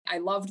I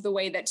loved the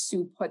way that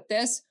Sue put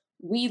this.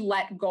 We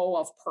let go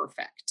of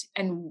perfect.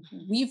 And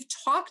we've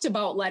talked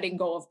about letting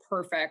go of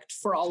perfect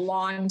for a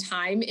long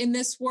time in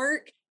this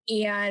work.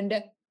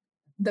 And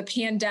the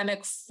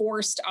pandemic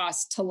forced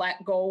us to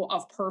let go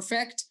of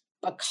perfect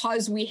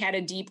because we had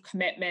a deep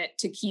commitment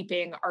to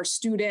keeping our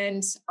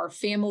students, our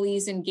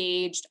families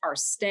engaged, our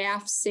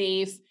staff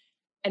safe,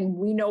 and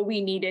we know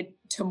we needed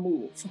to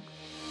move.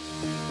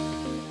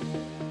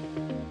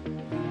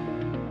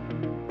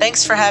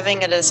 Thanks for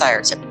having a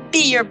desire to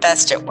be your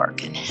best at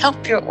work and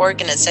help your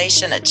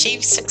organization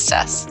achieve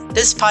success.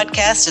 This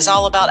podcast is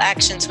all about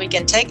actions we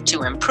can take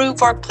to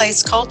improve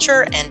workplace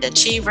culture and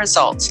achieve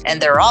results,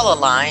 and they're all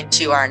aligned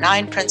to our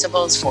 9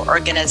 principles for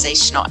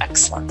organizational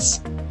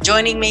excellence.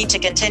 Joining me to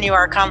continue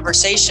our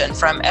conversation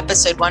from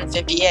episode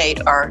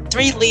 158 are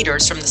 3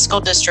 leaders from the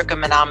School District of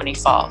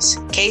Menomonee Falls: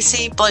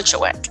 Casey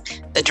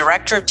Blichowicz, the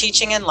Director of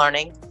Teaching and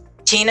Learning;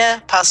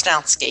 Tina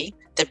Posnowski,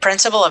 the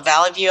principal of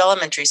Valley View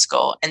Elementary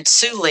School; and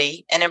Sue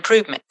Lee, an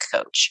improvement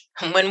coach.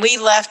 When we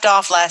left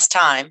off last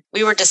time,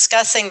 we were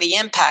discussing the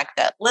impact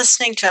that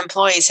listening to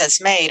employees has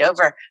made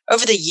over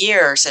the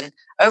years and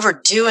over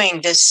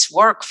doing this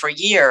work for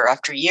year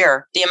after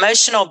year. The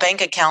emotional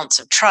bank accounts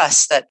of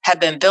trust that have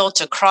been built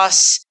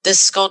across this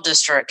school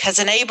district has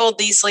enabled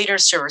these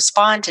leaders to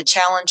respond to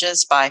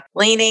challenges by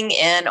leaning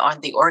in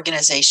on the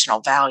organizational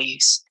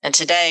values. And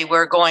today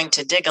we're going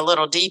to dig a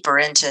little deeper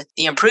into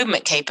the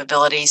improvement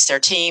capabilities their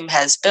team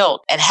has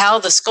built and how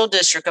the School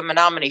District of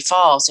Menomonee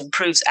Falls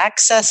improves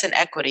access and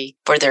equity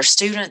for their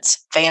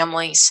students,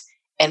 families,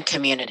 and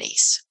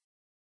communities.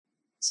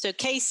 So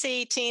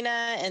Casey,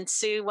 Tina, and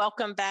Sue,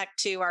 welcome back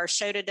to our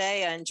show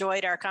today. I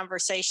enjoyed our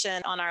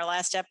conversation on our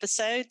last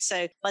episode.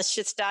 So let's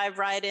just dive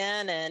right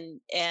in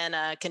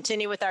and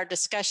continue with our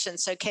discussion.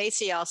 So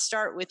Casey, I'll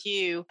start with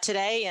you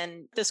today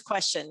and this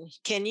question.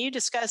 Can you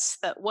discuss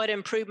what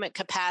improvement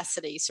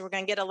capacity? So we're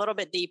going to get a little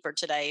bit deeper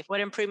today. What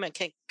improvement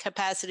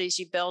capacities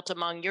you built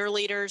among your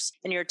leaders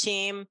and your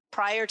team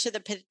prior to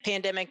the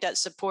pandemic that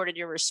supported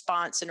your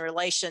response in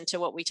relation to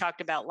what we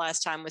talked about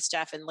last time with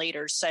staff and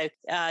leaders. So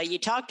you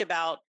talked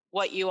about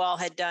what you all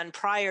had done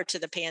prior to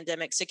the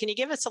pandemic. So can you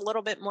give us a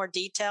little bit more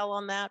detail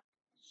on that?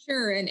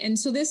 Sure. And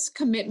so this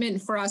commitment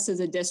for us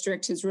as a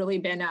district has really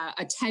been a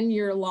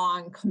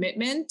 10-year-long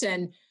commitment.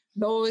 And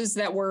those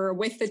that were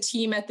with the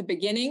team at the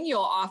beginning,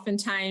 you'll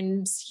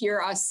oftentimes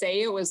hear us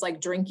say it was like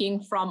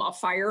drinking from a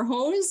fire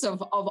hose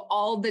of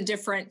all the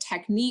different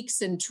techniques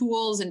and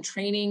tools and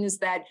trainings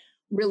that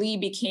really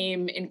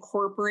became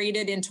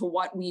incorporated into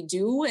what we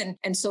do.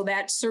 And so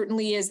that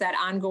certainly is that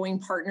ongoing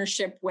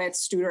partnership with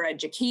student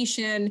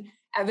education,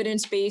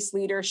 evidence-based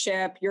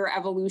leadership, your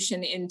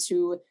evolution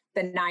into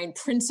the 9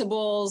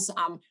 principles.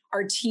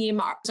 Our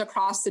team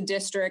across the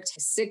district,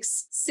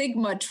 6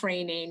 Sigma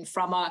training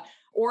from a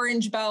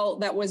orange belt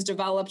that was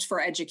developed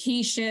for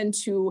education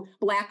to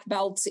black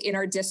belts in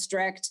our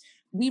district.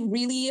 We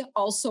really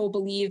also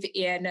believe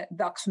in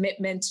the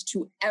commitment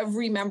to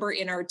every member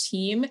in our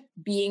team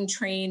being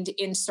trained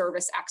in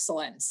service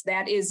excellence.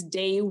 That is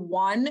day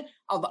 1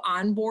 of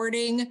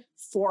onboarding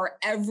for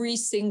every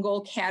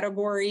single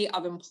category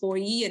of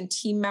employee and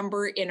team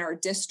member in our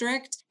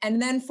district.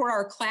 And then for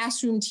our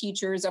classroom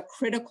teachers, a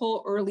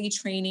critical early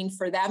training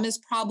for them as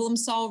problem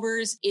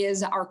solvers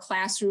is our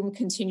classroom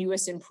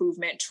continuous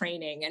improvement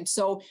training. And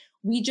so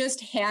we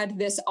just had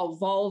this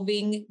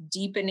evolving,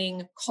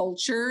 deepening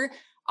culture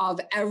of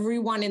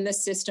everyone in the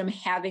system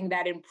having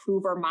that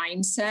improver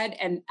mindset.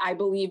 And I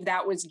believe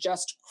that was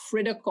just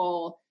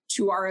critical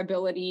to our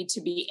ability to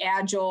be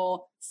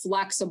agile,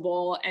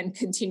 flexible, and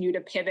continue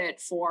to pivot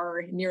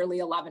for nearly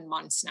 11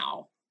 months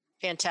now.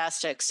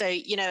 Fantastic. So,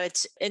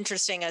 it's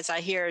interesting as I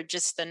hear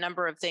just the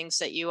number of things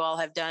that you all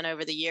have done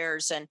over the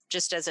years. And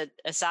just as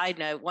a side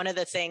note, one of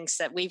the things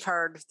that we've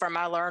heard from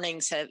our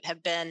learnings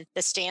have been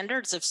the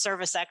standards of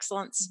service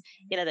excellence.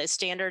 Those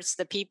standards,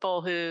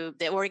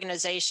 the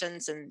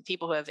organizations and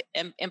people who have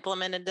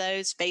implemented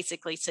those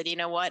basically said, you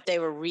know what, they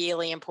were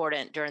really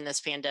important during this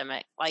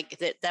pandemic. Like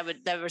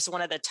that was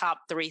one of the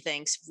top 3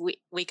 things.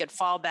 We could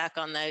fall back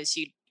on those.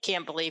 You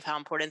can't believe how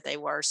important they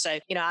were. So,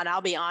 and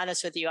I'll be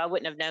honest with you, I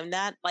wouldn't have known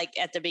that. Like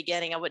at the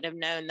beginning, I wouldn't have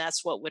known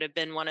that's what would have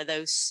been one of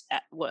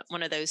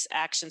those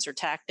actions or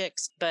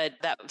tactics, but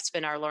that's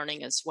been our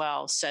learning as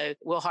well. So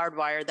we'll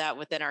hardwire that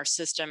within our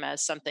system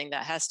as something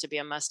that has to be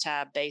a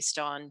must-have based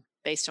on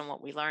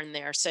what we learned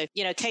there. So,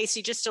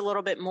 Casey, just a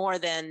little bit more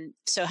then.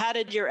 So how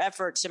did your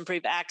efforts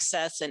improve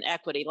access and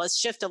equity? Let's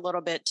shift a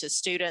little bit to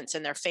students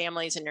and their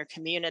families and your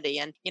community.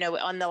 And,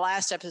 on the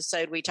last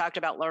episode, we talked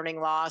about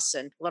learning loss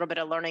and a little bit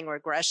of learning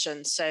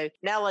regression. So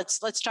now let's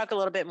talk a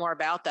little bit more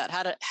about that.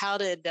 How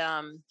did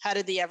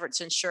the efforts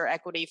ensure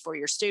equity for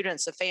your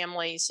students, the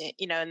families,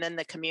 and then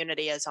the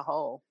community as a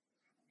whole?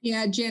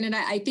 Yeah, Janet,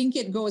 I think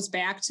it goes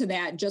back to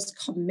that just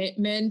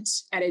commitment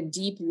at a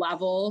deep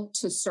level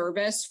to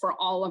service for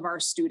all of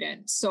our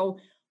students. So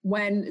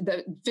when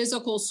the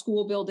physical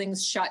school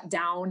buildings shut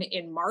down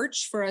in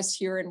March for us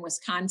here in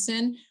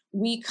Wisconsin,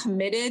 we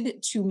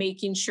committed to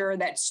making sure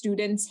that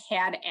students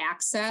had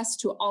access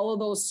to all of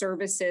those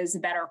services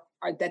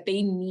that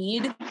they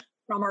need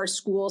from our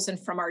schools and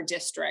from our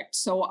district.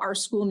 So our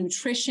school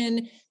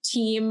nutrition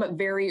team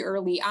very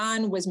early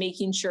on was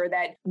making sure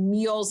that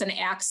meals and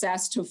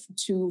access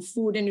to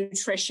food and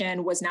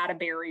nutrition was not a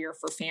barrier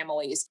for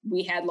families.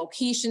 We had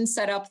locations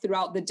set up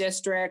throughout the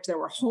district. There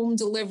were home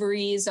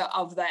deliveries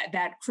of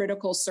that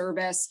critical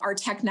service. Our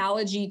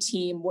technology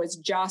team was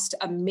just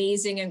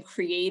amazing and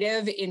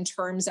creative in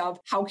terms of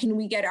how can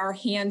we get our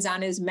hands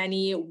on as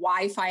many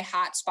Wi-Fi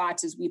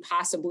hotspots as we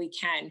possibly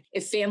can.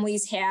 If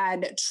families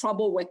had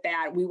trouble with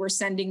that, we were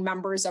sending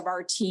members of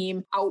our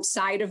team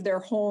outside of their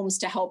homes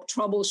to help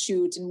troubleshoot.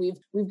 And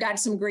we've got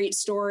some great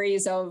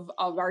stories of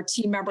our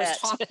team members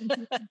talking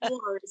to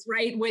doors,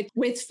 right,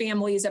 with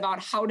families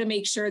about how to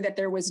make sure that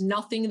there was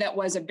nothing that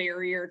was a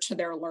barrier to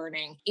their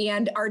learning.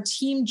 And our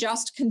team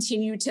just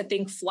continued to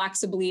think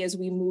flexibly as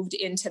we moved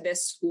into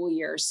this school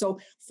year. So,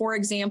 for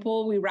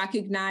example, we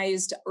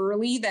recognized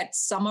early that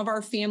some of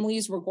our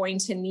families were going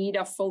to need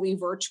a fully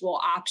virtual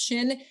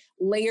option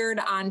layered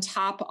on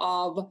top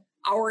of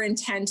our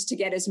intent to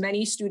get as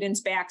many students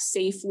back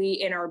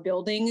safely in our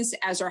buildings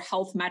as our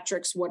health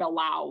metrics would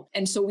allow.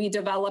 And so we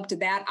developed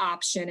that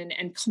option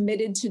and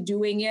committed to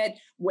doing it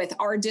with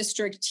our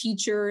district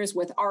teachers,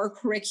 with our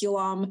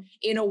curriculum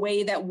in a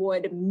way that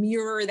would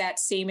mirror that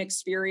same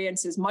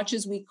experience as much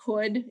as we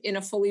could in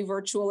a fully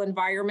virtual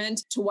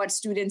environment to what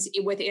students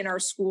within our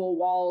school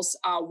walls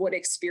would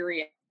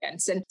experience.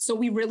 And so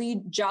we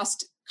really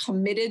just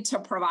committed to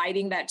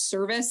providing that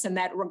service, and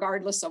that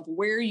regardless of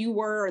where you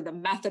were or the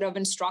method of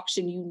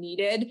instruction you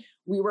needed,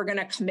 we were going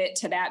to commit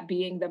to that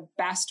being the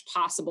best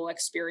possible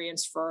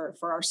experience for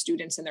our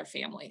students and their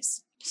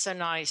families. So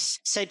nice.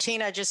 So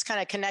Tina, just kind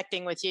of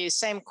connecting with you,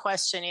 same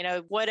question,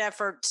 what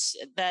efforts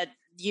that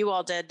you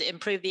all did to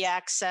improve the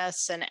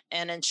access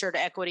and ensure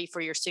equity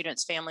for your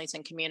students, families,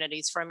 and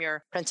communities from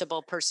your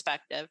principal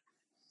perspective?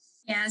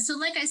 Yeah, so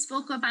like I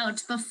spoke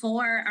about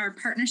before, our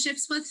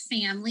partnerships with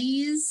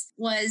families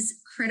was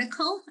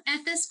critical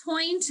at this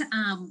point.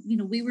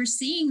 We were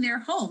seeing their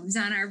homes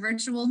on our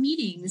virtual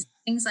meetings,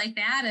 things like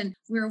that. And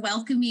we were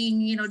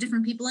welcoming,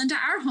 different people into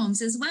our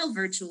homes as well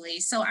virtually.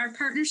 So our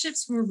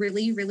partnerships were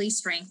really, really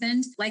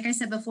strengthened. Like I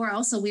said before,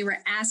 also, we were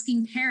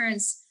asking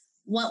parents,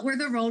 what were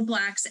the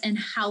roadblocks and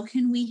how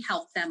can we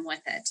help them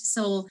with it?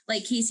 So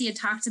like Casey had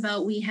talked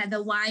about, we had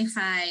the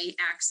Wi-Fi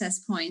access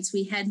points,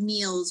 we had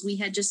meals, we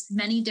had just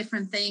many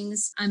different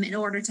things in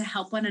order to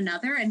help one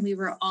another. And we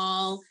were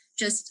all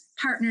just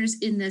partners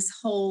in this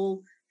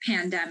whole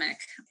pandemic.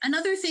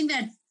 Another thing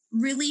that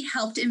really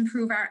helped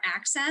improve our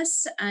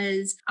access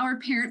is our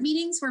parent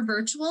meetings were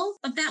virtual,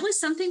 but that was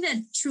something that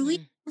truly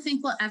I don't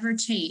think will ever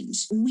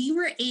change. We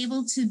were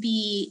able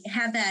to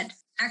have that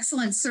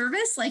excellent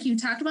service, like you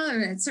talked about,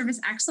 or service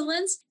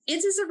excellence.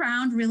 It is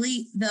around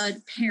really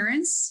the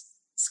parents'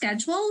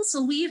 schedule.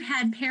 So we've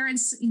had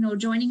parents,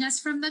 joining us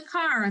from the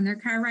car on their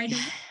car ride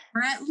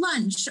or at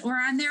lunch or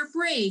on their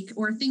break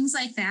or things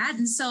like that.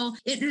 And so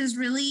it has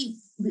really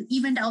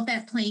evened out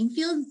that playing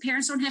field.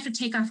 Parents don't have to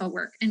take off of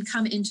work and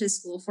come into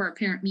school for a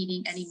parent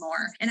meeting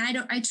anymore. And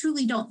I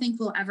truly don't think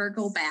we'll ever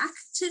go back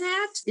to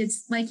that.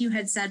 It's like you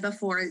had said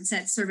before, it's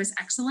that service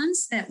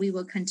excellence that we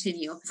will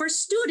continue. For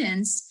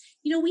students,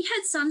 we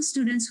had some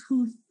students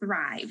who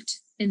thrived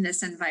in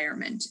this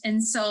environment.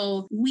 And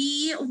so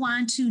we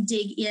want to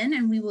dig in,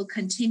 and we will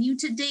continue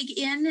to dig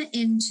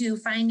into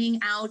finding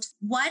out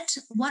what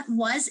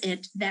was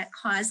it that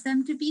caused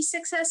them to be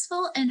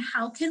successful, and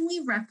how can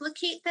we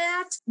replicate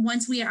that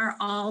once we are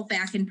all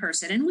back in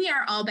person. And we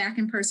are all back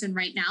in person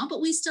right now,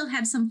 but we still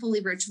have some fully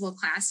virtual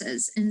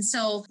classes. And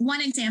so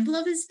one example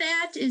of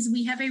that is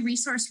we have a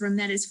resource room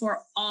that is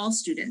for all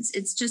students.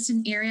 It's just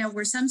an area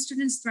where some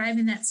students thrive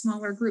in that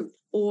smaller group,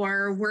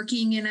 or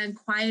working in a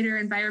quieter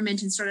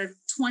environment and sort of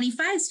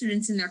 25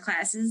 students in their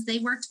classes. They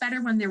worked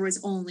better when there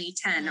was only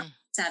 10 or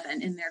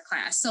 7 in their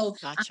class. So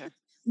Gotcha.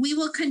 We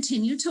will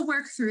continue to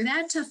work through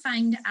that to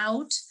find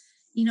out,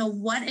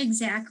 what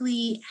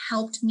exactly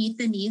helped meet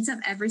the needs of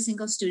every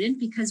single student,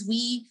 because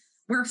we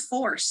were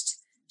forced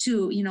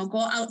to, go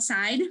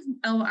outside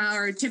of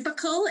our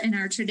typical and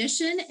our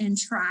tradition and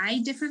try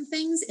different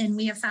things. And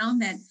we have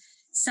found that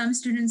some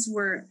students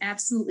were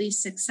absolutely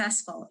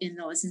successful in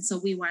those. And so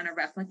we want to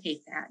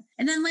replicate that.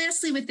 And then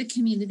lastly, with the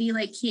community,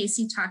 like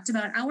Casey talked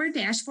about, our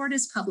dashboard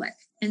is public.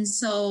 And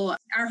so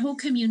our whole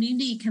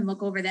community can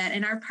look over that.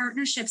 And our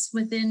partnerships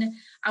within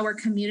our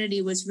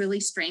community was really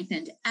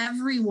strengthened.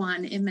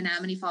 Everyone in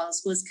Menomonee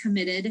Falls was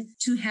committed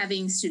to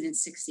having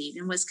students succeed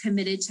and was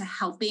committed to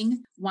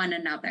helping one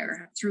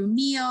another through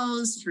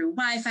meals, through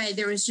Wi-Fi.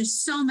 There was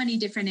just so many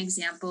different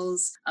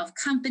examples of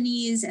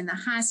companies and the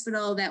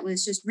hospital that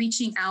was just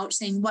reaching out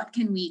saying, what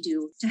can we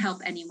do to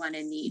help anyone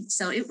in need?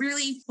 So it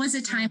really was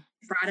a time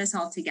that brought us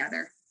all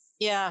together.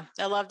 Yeah,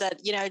 I love that.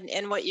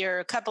 And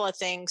a couple of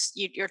things,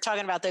 you're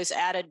talking about those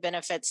added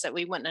benefits that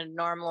we wouldn't have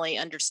normally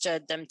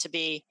understood them to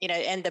be,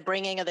 and the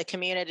bringing of the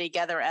community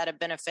together added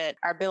benefit,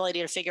 our ability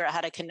to figure out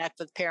how to connect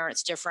with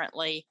parents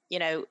differently,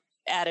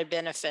 added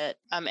benefit.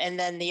 And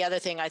then the other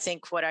thing I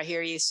think what I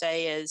hear you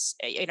say is,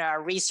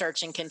 our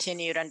research and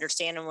continued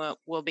understanding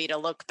will be to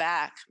look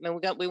back. I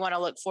mean, we want to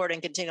look forward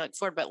and continue to look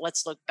forward, but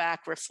let's look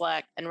back,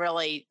 reflect, and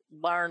really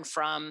learn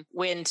from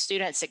when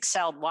students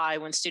excelled, why,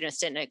 when students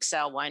didn't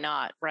excel, why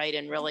not, right?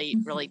 And really,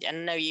 and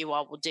I know you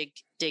all will dig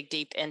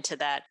deep into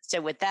that. So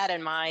with that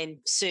in mind,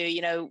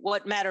 Sue,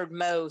 what mattered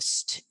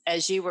most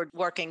as you were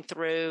working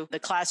through the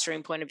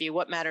classroom point of view,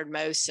 what mattered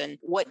most and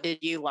what did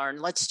you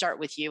learn? Let's start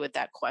with you with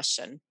that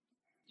question.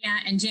 Yeah.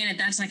 And Janet,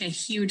 that's like a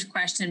huge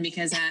question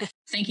because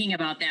thinking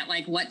about that,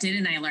 like, what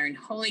didn't I learn?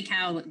 Holy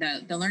cow,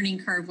 the learning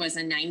curve was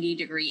a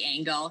 90-degree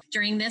angle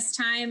during this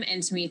time.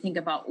 And so when you think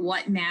about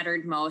what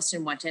mattered most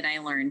and what did I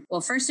learn? Well,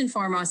 first and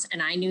foremost,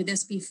 and I knew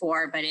this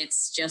before, but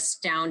it's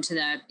just down to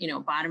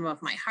the bottom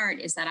of my heart,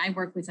 is that I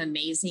work with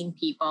amazing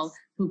people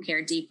who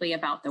care deeply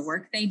about the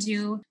work they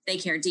do. They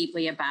care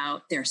deeply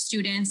about their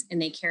students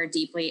and they care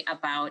deeply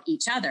about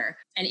each other.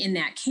 And in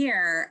that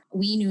care,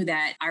 we knew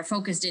that our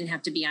focus didn't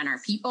have to be on our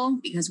people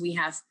because we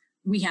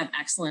have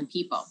excellent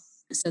people.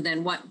 So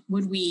then what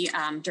would we,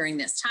 during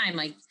this time,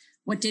 like,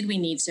 what did we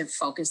need to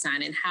focus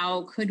on and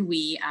how could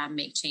we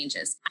make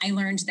changes? I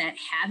learned that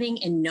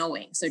having and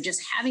knowing, so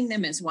just having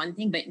them is one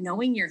thing, but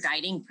knowing your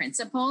guiding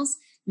principles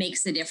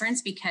makes the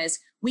difference because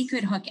we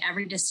could hook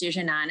every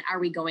decision on, are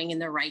we going in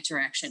the right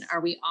direction?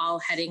 Are we all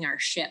heading our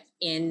ship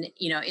in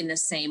the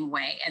same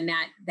way? And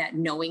that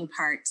knowing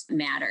part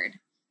mattered.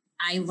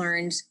 I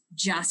learned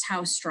just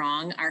how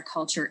strong our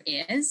culture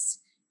is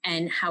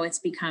and how it's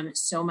become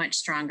so much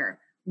stronger.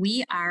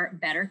 We are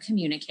better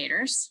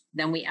communicators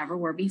than we ever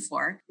were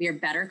before. We are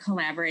better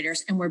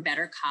collaborators and we're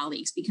better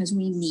colleagues because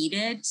we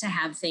needed to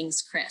have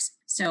things crisp.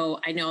 So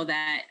I know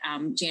that,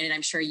 Janet,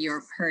 I'm sure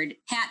you've heard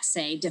Pat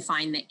say,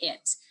 define the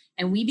it.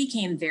 And we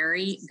became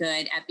very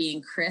good at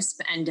being crisp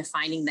and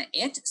defining the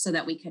it so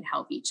that we could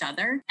help each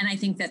other. And I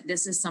think that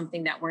this is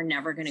something that we're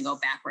never going to go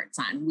backwards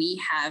on.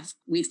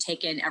 We've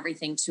taken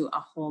everything to a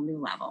whole new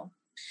level.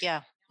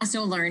 Yeah.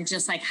 Also learned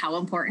just like how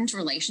important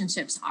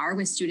relationships are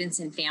with students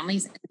and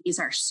families. These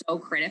are so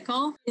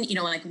critical.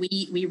 Like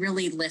we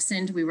really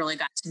listened. We really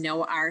got to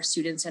know our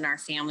students and our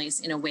families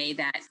in a way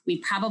that we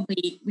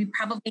probably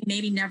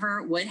maybe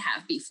never would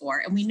have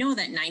before. And we know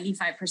that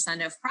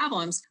 95% of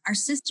problems are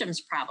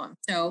systems problems.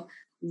 So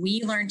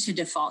we learned to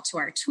default to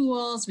our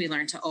tools. We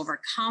learned to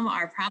overcome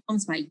our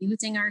problems by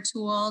using our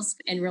tools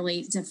and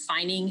really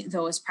defining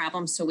those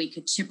problems so we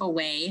could chip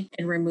away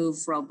and remove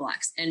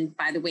roadblocks. And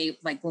by the way,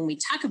 like when we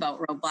talk about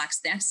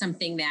roadblocks, that's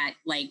something that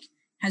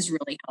has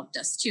really helped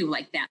us too,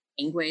 like that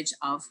language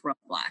of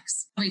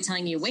roadblocks. I'll be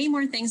telling you way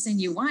more things than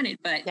you wanted,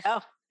 but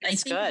no, I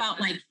think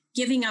about like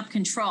giving up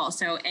control.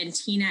 So, and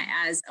Tina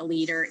as a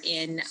leader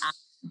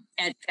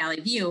at Valley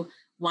View,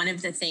 one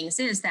of the things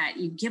is that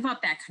you give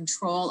up that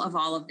control of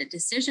all of the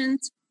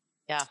decisions.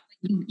 Yeah.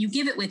 You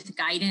give it with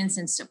guidance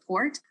and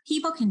support.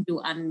 People can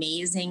do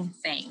amazing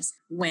things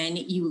when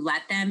you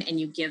let them and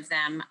you give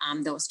them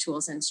those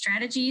tools and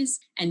strategies.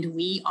 And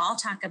we all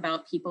talk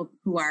about people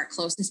who are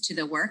closest to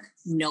the work,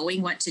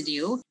 knowing what to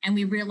do. And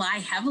we rely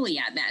heavily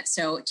on that.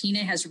 So Tina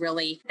has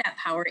really put that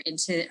power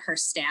into her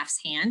staff's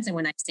hands. And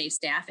when I say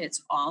staff,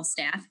 it's all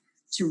staff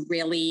to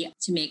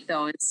make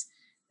those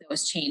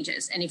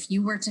changes. And if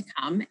you were to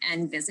come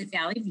and visit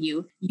Valley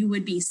View, you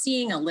would be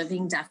seeing a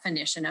living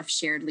definition of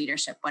shared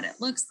leadership, what it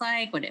looks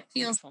like, what it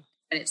feels like,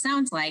 what it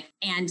sounds like.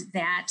 And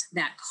that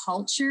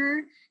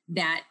culture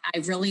that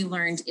I've really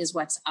learned is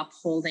what's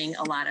upholding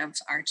a lot of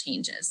our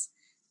changes.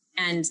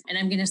 And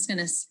I'm just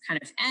going to kind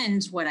of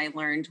end what I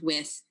learned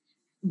with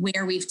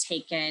where we've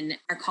taken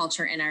our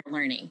culture and our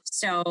learning.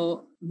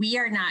 So we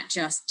are not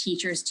just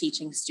teachers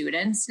teaching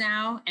students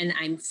now, and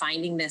I'm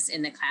finding this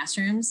in the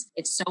classrooms.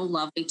 It's so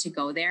lovely to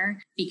go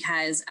there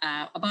because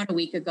about a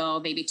week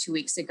ago, maybe 2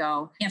 weeks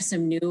ago, we have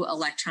some new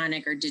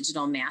electronic or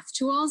digital math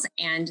tools,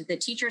 and the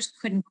teachers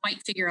couldn't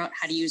quite figure out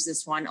how to use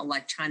this one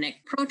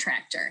electronic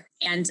protractor.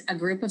 And a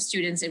group of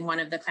students in one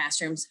of the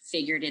classrooms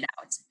figured it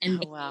out and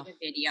made a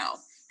video.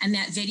 And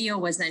that video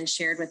was then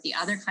shared with the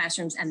other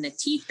classrooms and the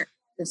teachers.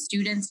 The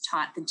students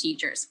taught the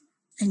teachers.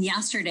 And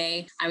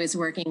yesterday I was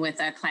working with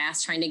a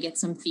class trying to get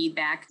some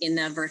feedback in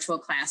the virtual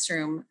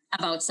classroom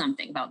about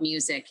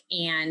music.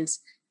 And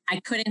I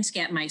couldn't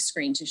get my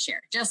screen to share,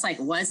 just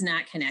was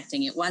not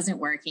connecting. It wasn't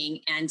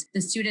working. And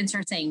the students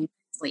are saying,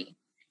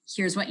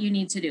 here's what you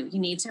need to do. You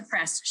need to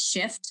press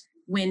Shift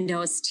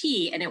Windows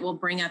T and it will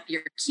bring up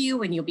your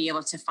cue and you'll be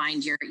able to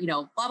find your,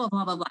 blah, blah,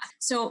 blah, blah, blah.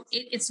 So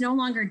it's no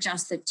longer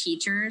just the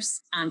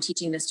teachers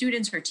teaching the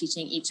students or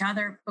teaching each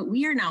other, but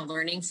we are now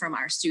learning from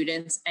our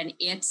students and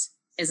it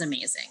is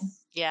amazing.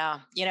 Yeah.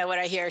 You know what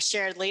I hear?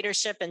 Shared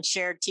leadership and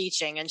shared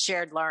teaching and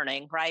shared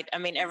learning, right? I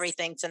mean,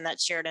 everything's in that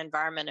shared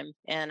environment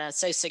and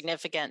so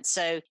significant.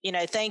 So,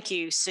 thank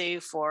you, Sue,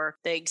 for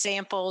the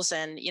examples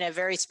and,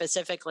 very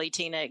specifically,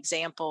 Tina,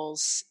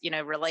 examples,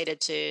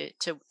 related to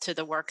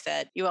the work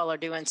that you all are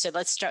doing. So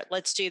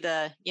let's do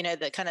the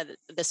kind of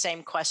the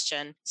same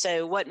question.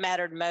 So what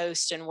mattered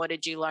most and what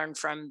did you learn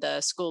from the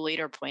school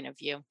leader point of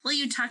view? Well,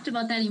 you talked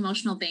about that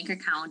emotional bank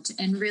account,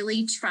 and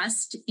really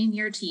trust in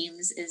your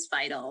teams is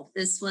vital.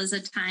 This was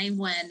a time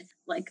when,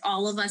 like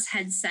all of us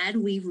had said,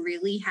 we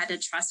really had to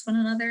trust one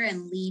another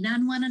and lean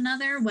on one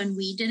another when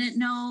we didn't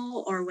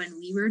know, or when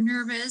we were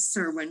nervous,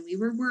 or when we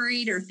were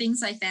worried, or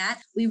things like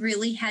that. We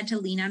really had to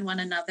lean on one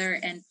another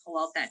and pull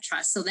out that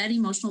trust. So that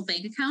emotional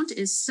bank account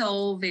is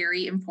so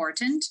very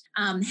important.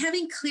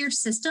 Having clear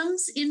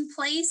systems in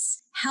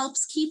place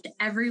helps keep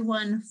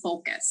everyone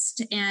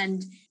focused,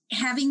 and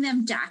having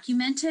them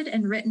documented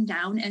and written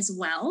down as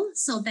well.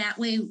 So that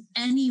way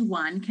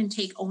anyone can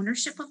take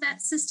ownership of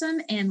that system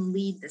and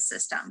lead the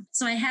system.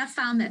 So I have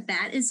found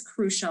that is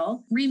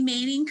crucial.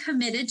 Remaining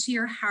committed to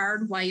your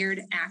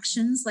hardwired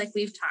actions, like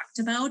we've talked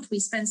about. We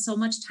spend so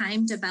much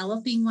time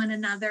developing one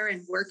another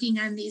and working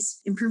on these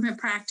improvement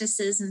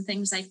practices and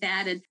things like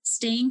that. And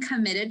staying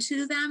committed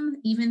to them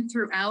even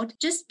throughout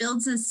just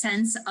builds a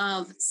sense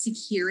of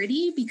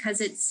security, because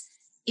it's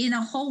in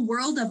a whole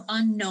world of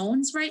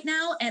unknowns right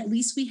now. At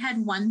least we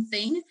had one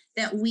thing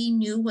that we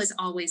knew was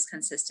always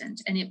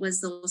consistent, and it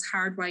was those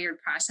hardwired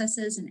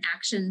processes and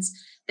actions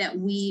that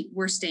we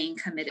were staying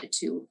committed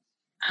to.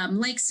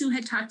 Like Sue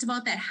had talked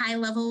about, that high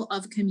level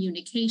of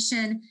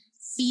communication,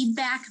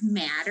 feedback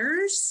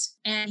matters,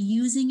 and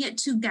using it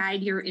to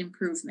guide your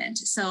improvement.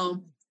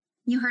 So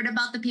you heard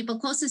about the people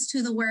closest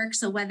to the work.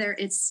 So whether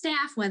it's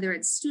staff, whether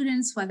it's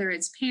students, whether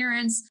it's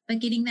parents, but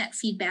getting that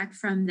feedback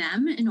from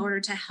them in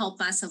order to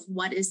help us of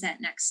what is that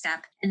next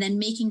step. And then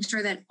making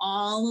sure that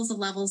all of the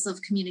levels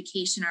of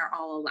communication are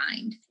all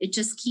aligned. It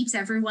just keeps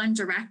everyone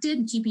directed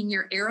and keeping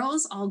your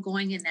arrows all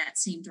going in that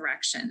same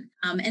direction.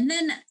 And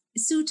then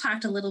Sue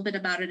talked a little bit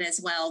about it as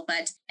well,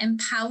 but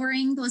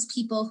empowering those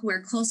people who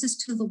are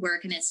closest to the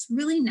work. And it's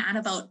really not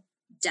about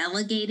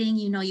delegating.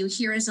 You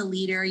hear as a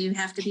leader, you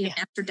have to be a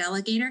master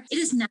delegator. It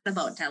is not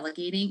about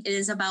delegating. It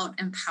is about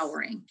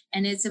empowering.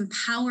 And it's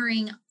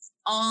empowering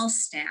all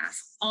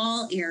staff,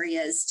 all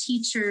areas,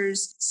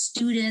 teachers,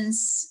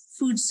 students,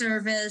 food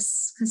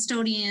service,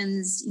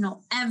 custodians,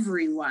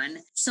 everyone.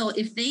 So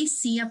if they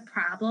see a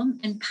problem,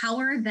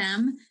 empower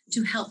them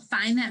to help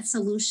find that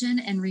solution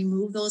and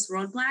remove those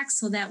roadblocks.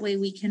 So that way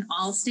we can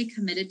all stay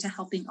committed to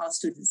helping all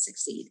students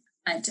succeed.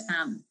 But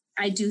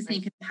I do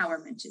think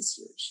empowerment is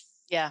huge.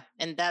 Yeah.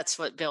 And that's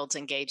what builds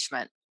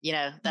engagement.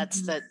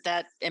 That's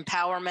that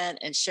empowerment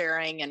and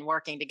sharing and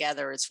working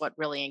together is what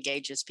really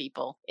engages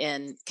people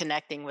in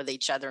connecting with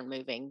each other and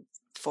moving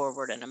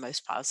forward in a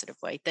most positive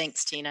way.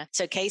 Thanks, Tina.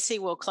 So Casey,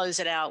 we'll close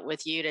it out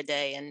with you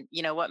today. And,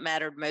 what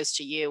mattered most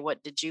to you?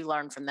 What did you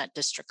learn from that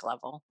district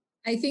level?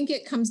 I think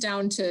it comes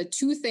down to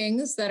two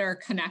things that are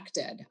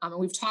connected.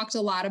 We've talked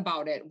a lot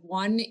about it.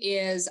 One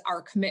is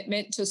our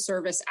commitment to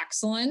service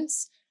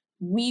excellence.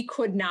 We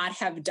could not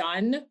have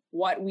done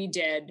what we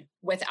did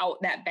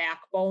without that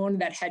backbone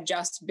that had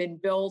just been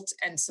built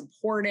and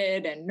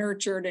supported and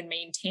nurtured and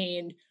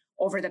maintained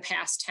over the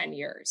past 10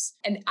 years.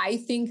 And I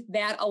think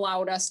that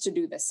allowed us to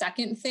do the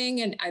second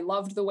thing. And I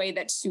loved the way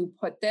that Sue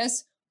put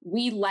this.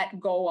 We let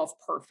go of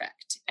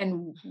perfect.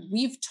 And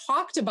we've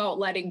talked about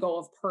letting go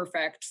of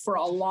perfect for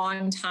a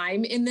long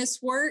time in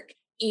this work.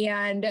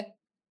 And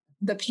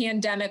the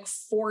pandemic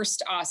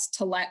forced us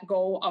to let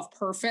go of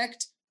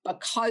perfect,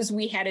 because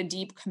we had a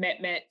deep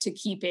commitment to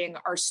keeping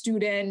our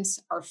students,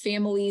 our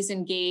families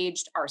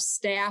engaged, our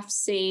staff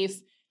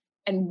safe,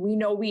 and we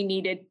know we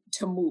needed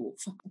to move.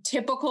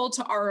 Typical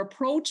to our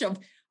approach of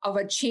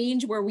a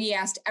change where we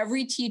asked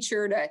every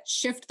teacher to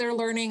shift their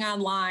learning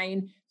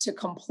online, to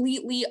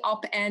completely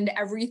upend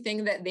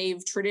everything that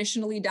they've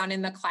traditionally done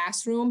in the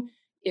classroom.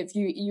 If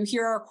you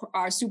hear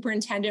our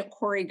superintendent,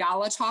 Corey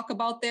Gala, talk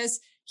about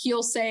this,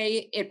 he'll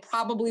say it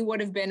probably would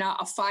have been a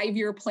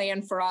 5-year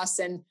plan for us.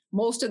 And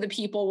most of the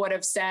people would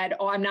have said,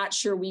 oh, I'm not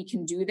sure we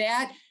can do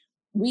that.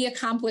 We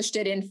accomplished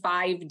it in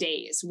 5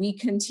 days. We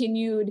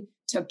continued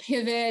to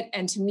pivot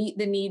and to meet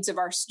the needs of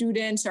our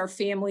students, our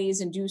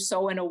families, and do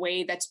so in a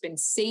way that's been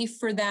safe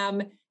for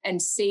them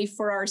and safe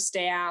for our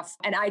staff.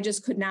 And I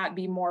just could not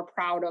be more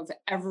proud of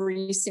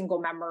every single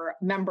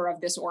member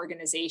of this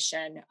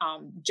organization,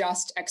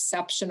 just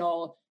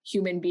exceptional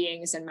human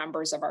beings and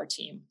members of our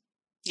team.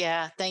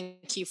 Yeah,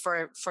 thank you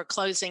for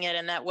closing it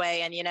in that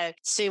way. And,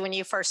 Sue, when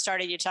you first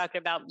started, you talked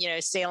about,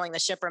 sailing the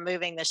ship or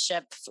moving the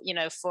ship,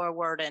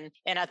 forward.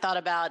 And I thought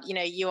about,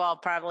 you all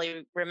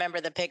probably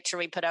remember the picture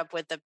we put up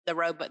with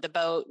the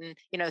boat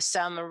and,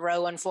 some are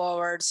rowing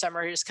forward, some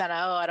are just kind of,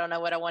 I don't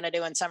know what I want to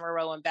do. And some are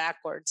rowing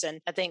backwards.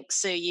 And I think,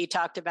 Sue, you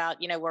talked about,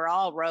 we're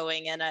all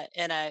rowing in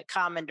a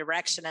common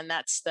direction. And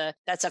that's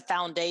a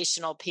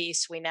foundational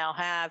piece we now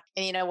have.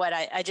 And you know what,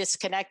 I just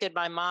connected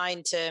my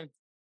mind to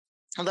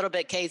a little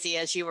bit, Casey,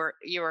 as you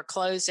were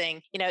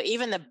closing,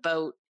 even the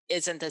boat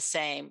isn't the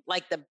same.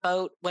 Like the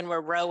boat when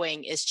we're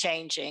rowing is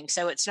changing.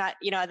 So it's not,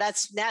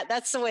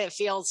 that's the way it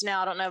feels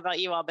now. I don't know about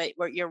you all, but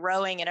you're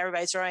rowing and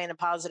everybody's rowing in a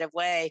positive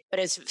way. But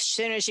as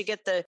soon as you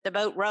get the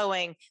boat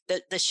rowing,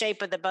 the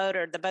shape of the boat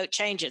or the boat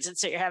changes. And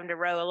so you're having to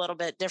row a little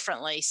bit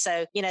differently.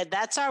 So,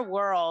 that's our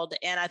world.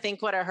 And I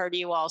think what I heard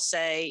you all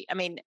say,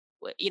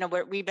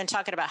 we've been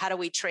talking about how do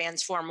we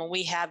transform when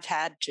we have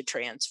had to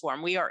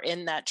transform. We are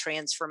in that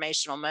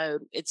transformational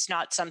mode. It's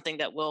not something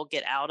that we'll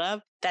get out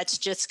of. That's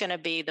just going to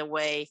be the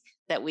way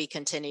that we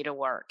continue to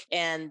work.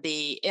 And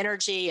the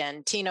energy,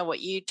 and Tina,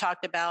 what you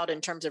talked about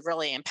in terms of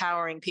really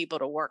empowering people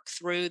to work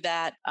through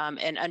that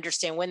and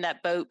understand when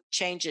that boat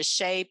changes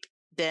shape,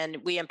 then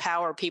we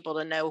empower people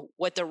to know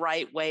what the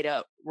right way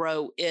to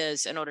row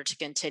is in order to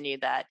continue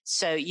that.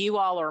 So you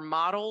all are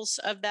models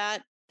of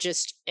that.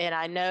 And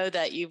I know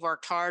that you've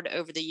worked hard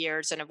over the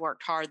years and have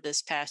worked hard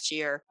this past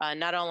year,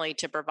 not only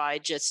to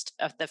provide just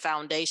the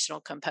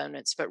foundational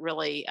components, but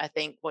really, I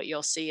think what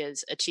you'll see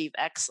is achieve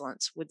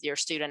excellence with your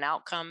student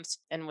outcomes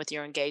and with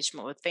your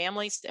engagement with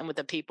families and with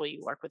the people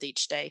you work with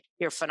each day.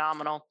 You're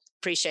phenomenal.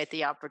 Appreciate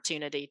the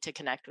opportunity to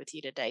connect with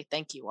you today.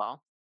 Thank you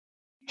all.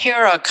 Here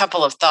are a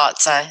couple of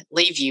thoughts I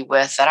leave you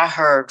with that I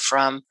heard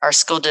from our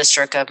school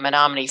district of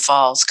Menomonee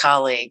Falls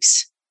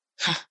colleagues.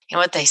 You know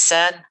what they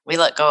said? We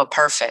let go of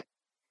perfect.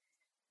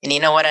 And you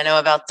know what I know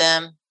about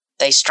them?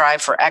 They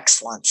strive for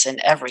excellence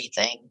in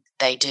everything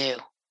they do.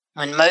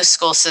 When most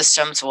school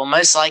systems will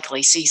most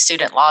likely see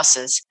student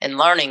losses in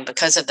learning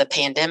because of the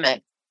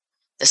pandemic,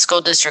 the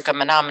school district of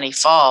Menomonee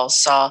Falls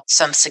saw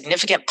some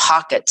significant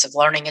pockets of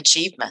learning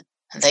achievement.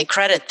 And they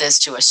credit this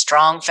to a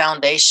strong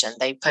foundation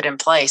they put in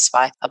place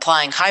by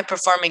applying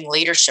high-performing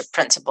leadership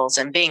principles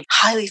and being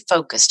highly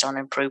focused on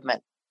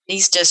improvement.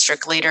 These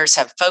district leaders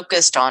have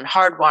focused on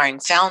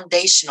hardwiring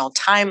foundational,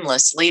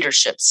 timeless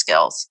leadership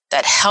skills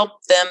that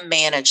help them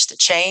manage the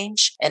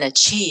change and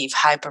achieve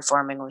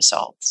high-performing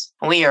results.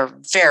 We are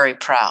very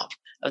proud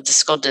of the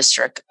school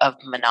district of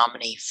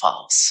Menomonee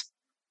Falls.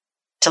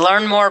 To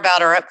learn more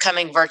about our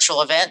upcoming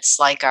virtual events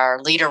like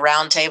our leader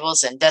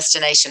roundtables and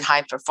Destination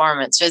High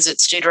Performance, visit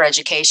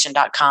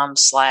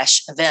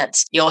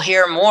studereducation.com/events. You'll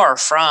hear more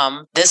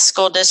from this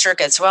school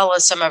district as well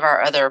as some of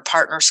our other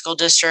partner school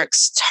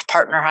districts,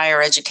 partner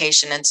higher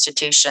education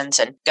institutions,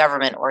 and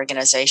government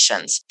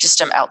organizations. Just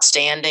some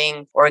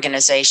outstanding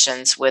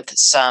organizations with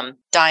some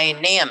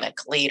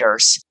dynamic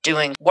leaders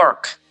doing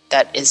work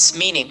that is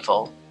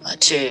meaningful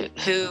to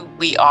who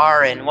we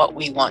are and what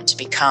we want to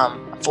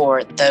become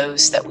for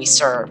those that we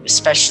serve,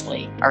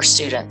 especially our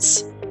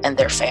students and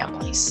their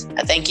families.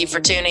 I thank you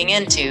for tuning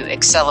in to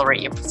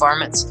Accelerate Your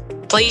Performance.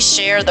 Please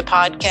share the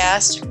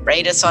podcast,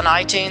 rate us on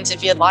iTunes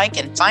if you'd like,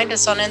 and find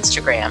us on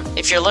Instagram.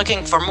 If you're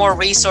looking for more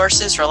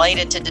resources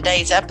related to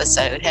today's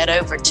episode, head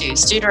over to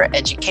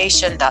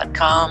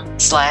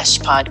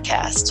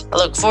studereducation.com/podcast. I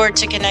look forward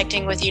to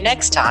connecting with you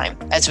next time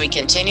as we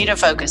continue to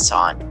focus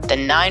on the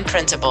 9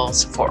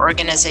 principles for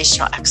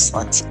organizational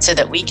excellence so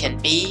that we can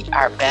be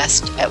our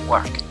best at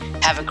work.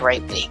 Have a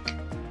great week.